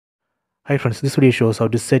Hi friends, this video shows how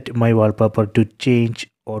to set my wallpaper to change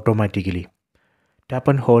automatically. Tap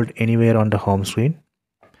and hold anywhere on the home screen.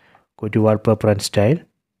 Go to wallpaper and style.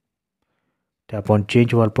 Tap on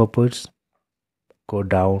change wallpapers. Go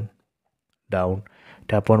down.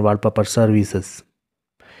 Tap on wallpaper services.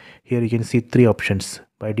 Here you can see three options.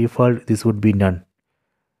 By default, this would be none.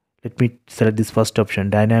 Let me select this first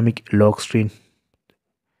option, dynamic lock screen.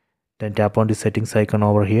 Then tap on the settings icon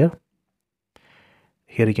over here.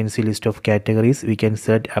 Here you can see list of categories. We can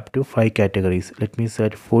set up to 5 categories. Let me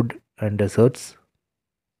set food and desserts.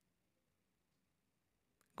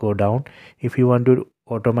 Go down. If you want to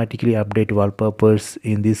automatically update wallpapers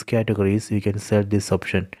in these categories, you can set this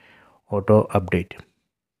option, auto update.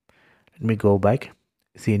 Let me go back.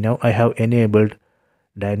 See, now I have enabled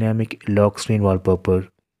dynamic lock screen wallpaper.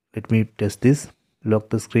 Let me test this. Lock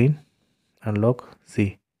the screen, unlock.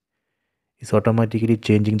 See, it's automatically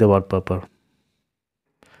changing the wallpaper.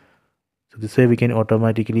 So this way we can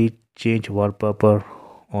automatically change wallpaper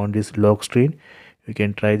on this lock screen. You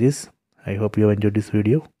can try this. I hope you have enjoyed this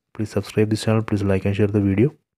video. Please subscribe this channel. Please like and share the video.